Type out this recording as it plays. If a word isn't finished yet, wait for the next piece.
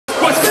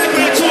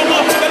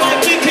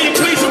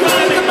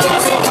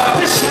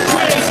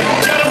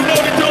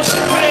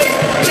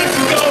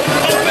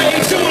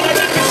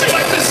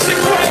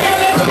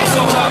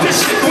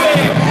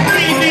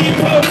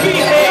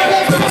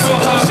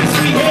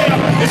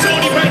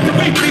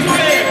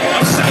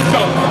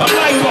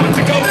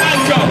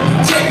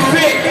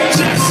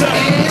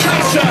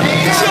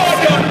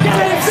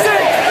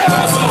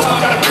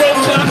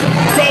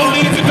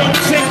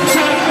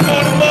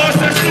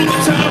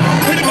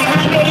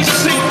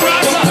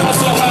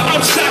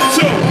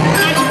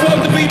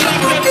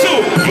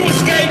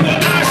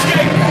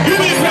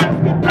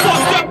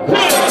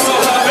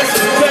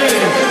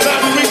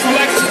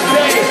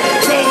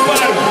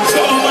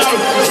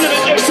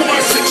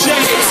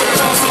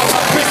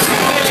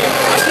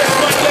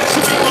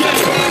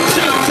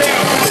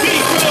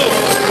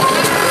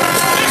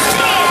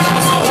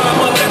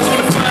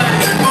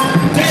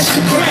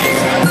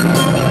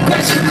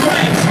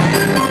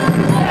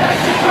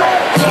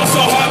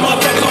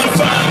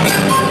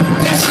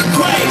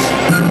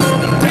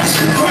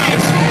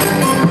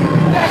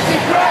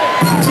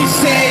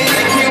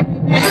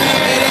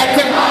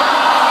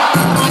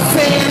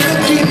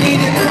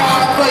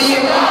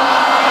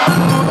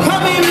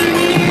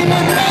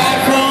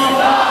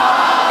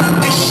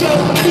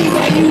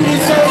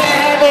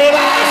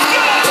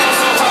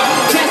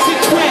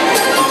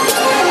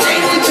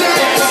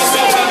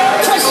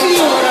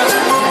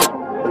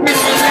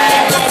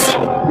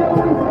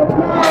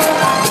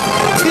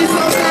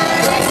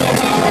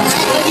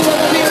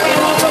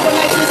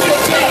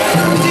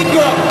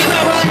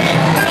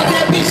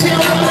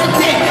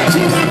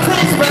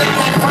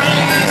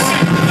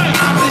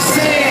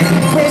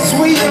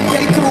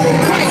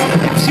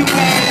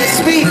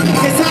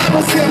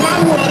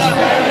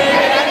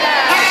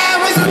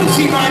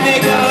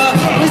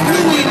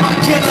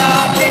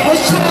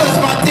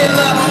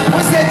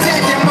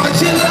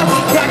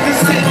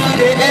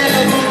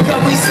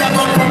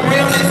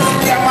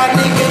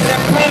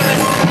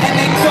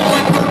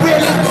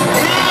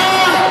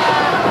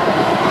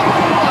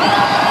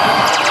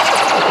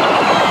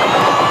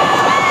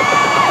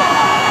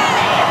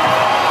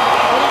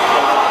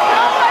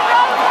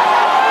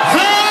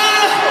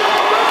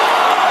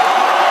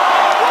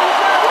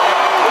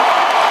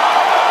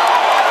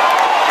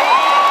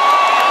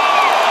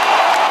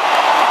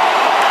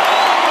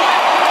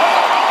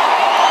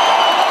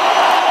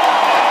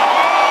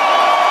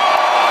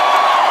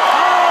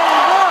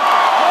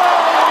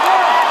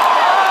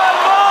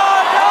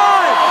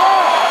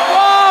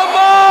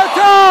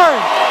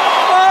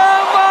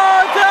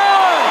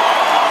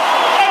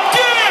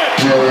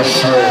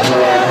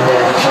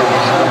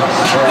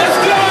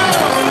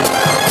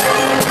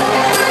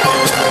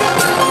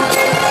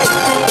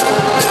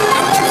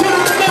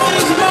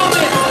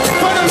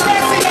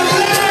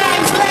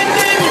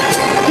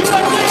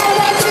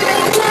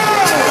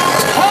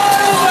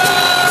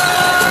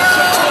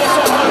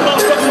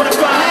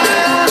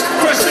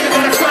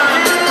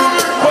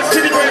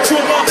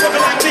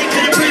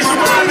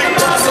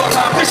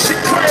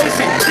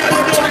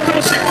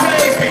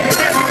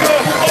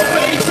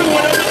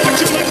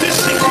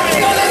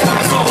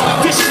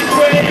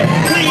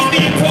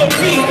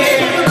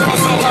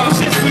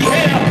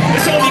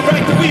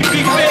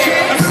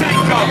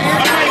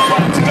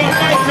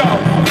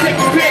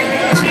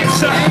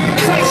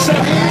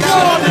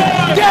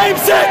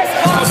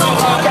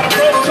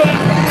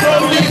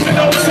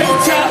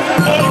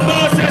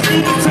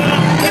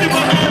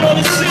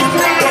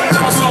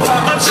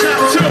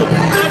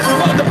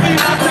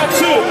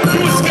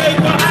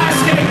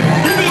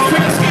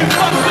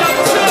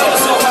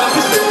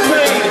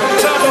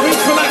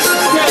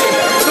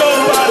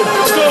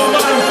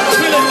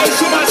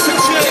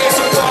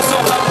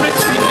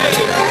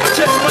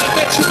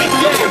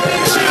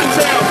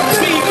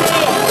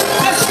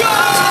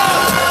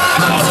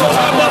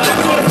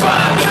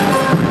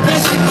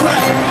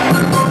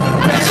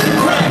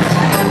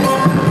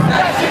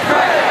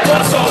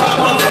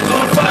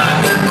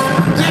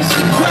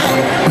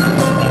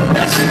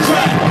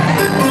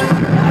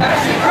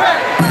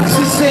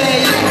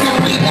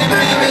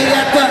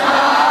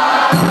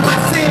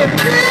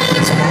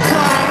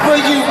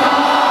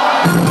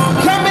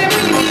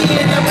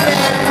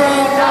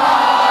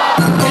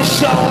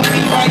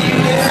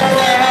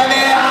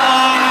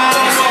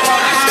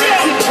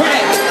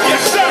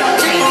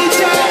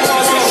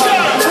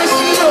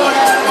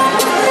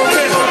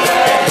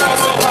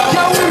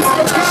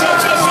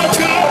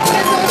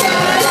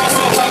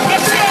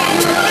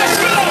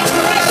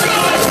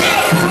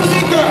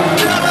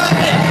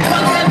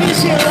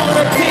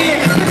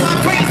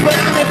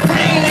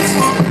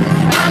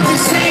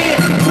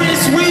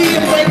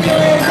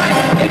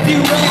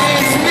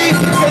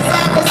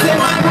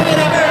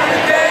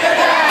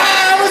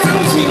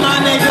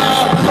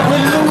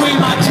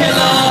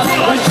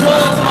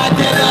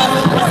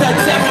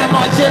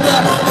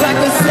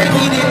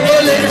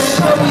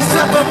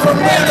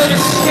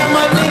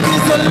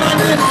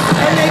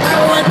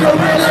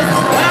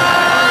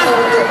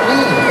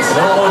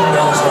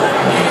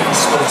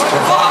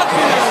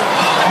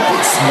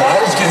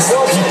against the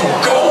people.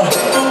 Go,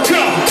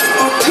 go,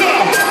 go, go,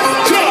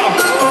 run,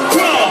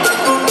 run,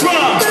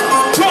 run,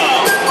 run,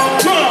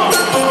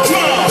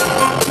 run,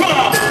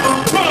 run,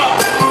 run.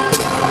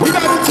 We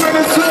about to turn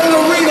this whole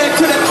arena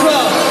to the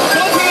club.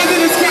 Both hands in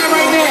the sky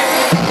right now.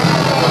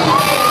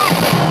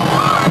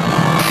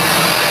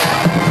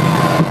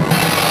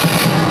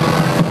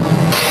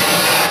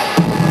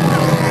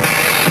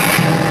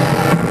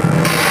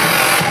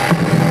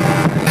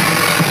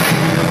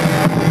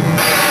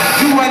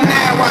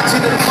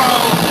 Watching the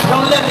phone,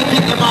 don't let me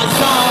get in my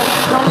zone.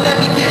 Don't let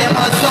me get in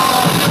my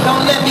zone.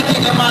 Don't let me get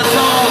in my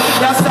zone.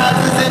 Y'all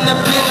styles is in the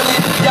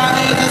building. Y'all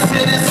hands is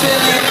to the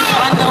ceiling.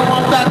 I know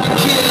I'm about to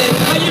kill it.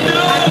 How you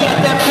doing? I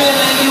get that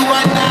feeling. You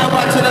right now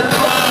watching the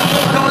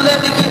throne. Don't let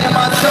me get in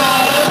my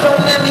zone.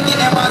 Don't let me get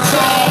in my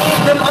zone.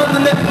 Them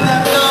other niggas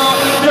that know.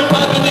 Them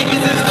other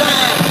niggas is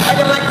lying. I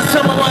can like the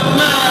summer one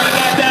mind. I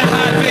got that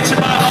hot bitch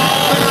in my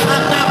arm.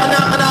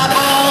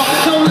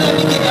 Don't let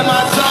me get in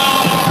my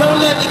zone. Don't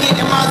let me get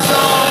in my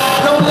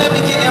zone. Don't let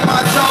me get in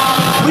my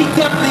zone. We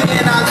definitely